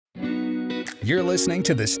You're listening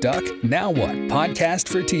to the Stuck Now What podcast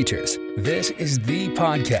for teachers. This is the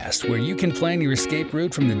podcast where you can plan your escape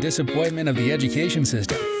route from the disappointment of the education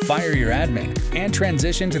system, fire your admin, and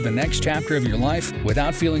transition to the next chapter of your life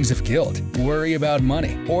without feelings of guilt, worry about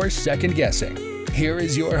money, or second guessing. Here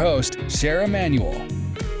is your host, Sarah Manuel.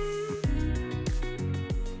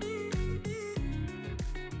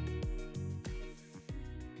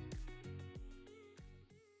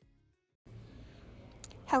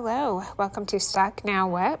 Hello, welcome to Stuck Now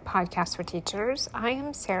What podcast for teachers. I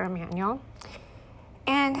am Sarah Manuel,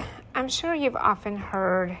 and I'm sure you've often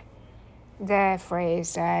heard the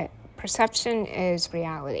phrase that perception is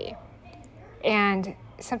reality. And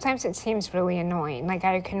sometimes it seems really annoying. Like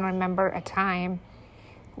I can remember a time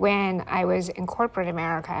when I was in corporate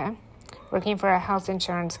America working for a health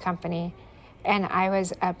insurance company, and I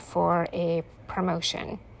was up for a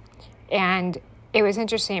promotion. And it was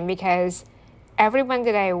interesting because everyone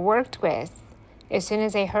that I worked with, as soon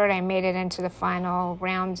as they heard I made it into the final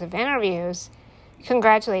rounds of interviews,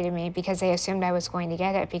 congratulated me because they assumed I was going to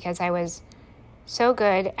get it because I was so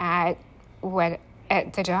good at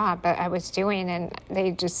the job that I was doing, and they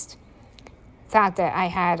just thought that I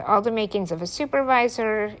had all the makings of a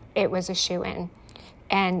supervisor. It was a shoo-in.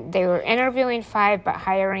 And they were interviewing 5 but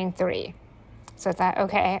hiring 3. So I thought,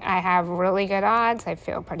 okay, I have really good odds. I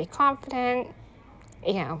feel pretty confident.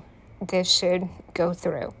 This should go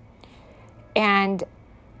through. And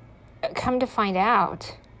come to find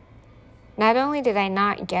out, not only did I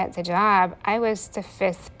not get the job, I was the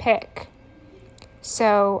 5th pick.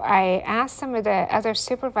 So I asked some of the other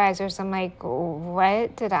supervisors, I'm like,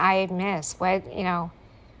 what did I miss? Why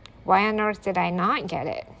on earth did I not get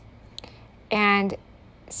it? And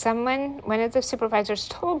one of the supervisors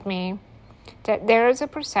told me that there is a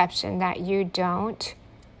perception that you don't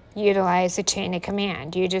utilize the chain of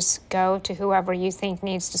command. You just go to whoever you think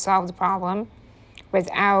needs to solve the problem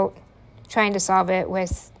without trying to solve it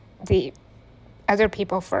with the other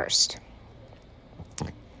people first.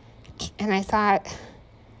 And I thought,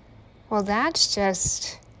 well, that's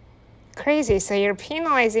just crazy. So you're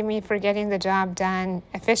penalizing me for getting the job done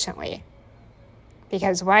efficiently.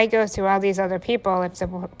 Because why go through all these other people if the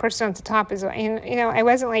person at the top is, I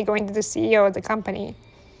wasn't like going to the CEO of the company.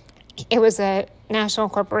 It was a national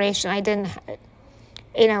corporation. I didn't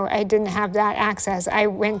have that access. I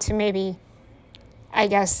went to maybe,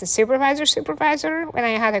 the supervisor when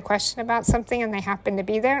I had a question about something and they happened to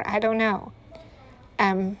be there. I don't know.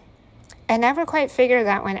 I never quite figured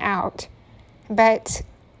that one out. But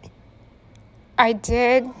I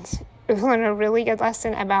did learn a really good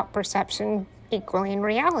lesson about perception equaling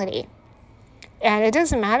reality. And it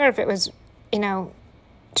doesn't matter if it was,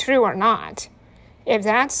 true or not. If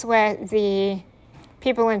that's what the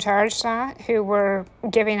people in charge thought who were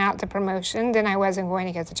giving out the promotion, then I wasn't going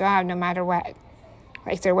to get the job no matter what.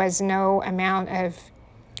 Like there was no amount of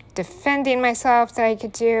defending myself that I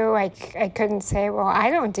could do. I couldn't say, well,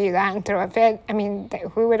 I don't do that and throw a fit. I mean,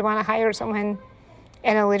 who would want to hire someone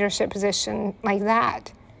in a leadership position like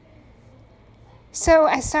that? So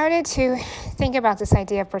I started to think about this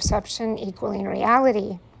idea of perception equaling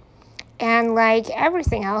reality. And like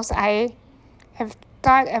everything else, I have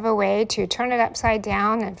thought of a way to turn it upside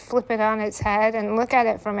down and flip it on its head and look at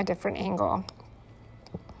it from a different angle.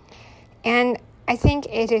 And I think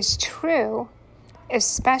it is true,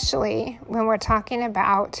 especially when we're talking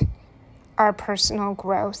about our personal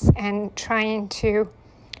growth and trying to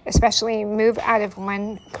especially move out of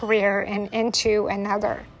one career and into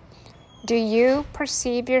another. Do you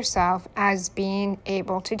perceive yourself as being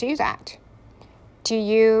able to do that? Do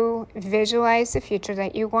you visualize the future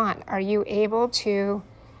that you want? Are you able to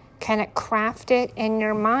kind of craft it in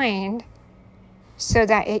your mind so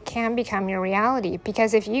that it can become your reality?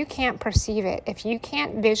 Because if you can't perceive it, if you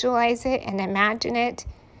can't visualize it and imagine it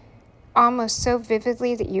almost so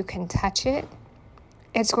vividly that you can touch it,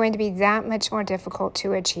 it's going to be that much more difficult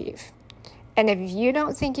to achieve. And if you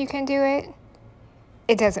don't think you can do it,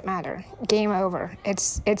 it doesn't matter. Game over.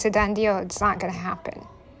 It's a done deal. It's not going to happen.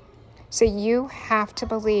 So you have to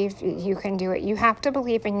believe you can do it. You have to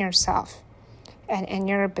believe in yourself and in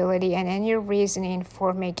your ability and in your reasoning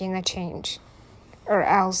for making the change. Or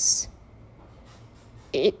else,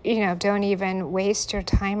 don't even waste your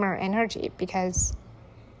time or energy, because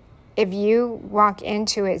if you walk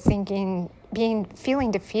into it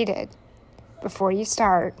feeling defeated before you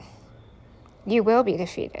start, you will be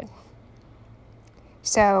defeated.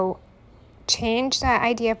 So change that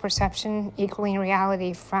idea of perception equaling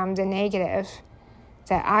reality from the negative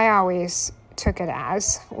that I always took it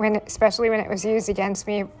as, especially when it was used against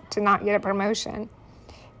me to not get a promotion,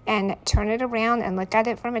 and turn it around and look at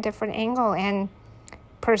it from a different angle and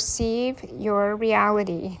perceive your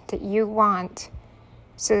reality that you want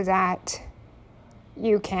so that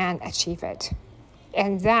you can achieve it.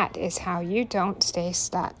 And that is how you don't stay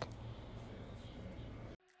stuck.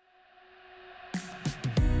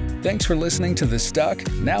 Thanks for listening to the Stuck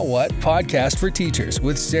Now What podcast for teachers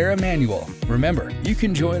with Sarah Manuel. Remember, you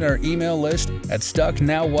can join our email list at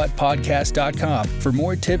stucknowwhatpodcast.com for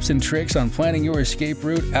more tips and tricks on planning your escape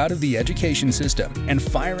route out of the education system and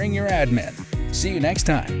firing your admin. See you next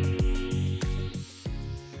time.